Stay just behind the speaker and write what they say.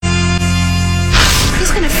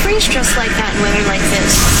it's going to freeze just like that in weather like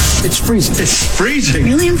this. It's freezing. It's freezing.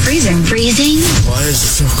 Really, I'm freezing. Freezing? Why is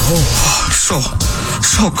it so cold?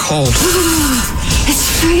 So cold. It's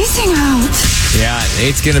freezing out. Yeah,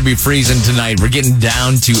 it's going to be freezing tonight. We're getting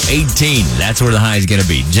down to 18. That's where the high is going to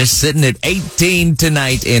be. Just sitting at 18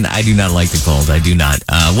 tonight, and I do not like the cold. I do not.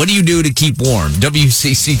 What do you do to keep warm?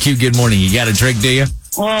 WCCQ, good morning. You got a trick, do you?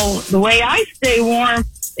 Well, the way I stay warm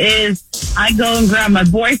is I go and grab my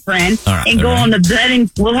boyfriend and go on the bed and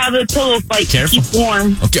we'll have a pillow fight to keep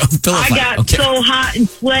warm. Okay, I got so hot and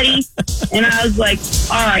sweaty, and I was like,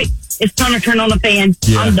 all right, it's time to turn on the fan.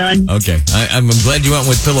 Yeah. I'm done. Okay. I'm glad you went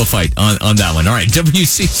with pillow fight on that one. All right.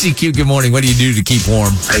 WCCQ, good morning. What do you do to keep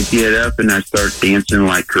warm? I get up and I start dancing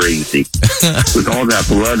like crazy. With all that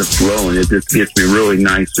blood flowing, it just gets me really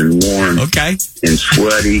nice and warm. Okay. And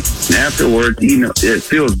sweaty. And afterwards, it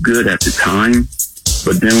feels good at the time.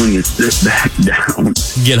 But then when you sit back down,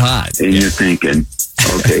 get hot. And you're thinking,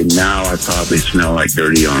 okay, now I probably smell like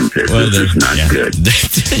dirty armpits. Well, this is not good.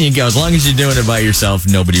 There you go. As long as you're doing it by yourself,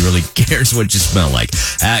 nobody really cares what you smell like.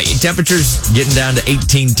 Temperatures getting down to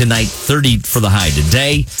 18 tonight, 30 for the high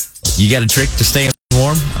today. You got a trick to stay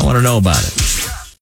warm? I want to know about it.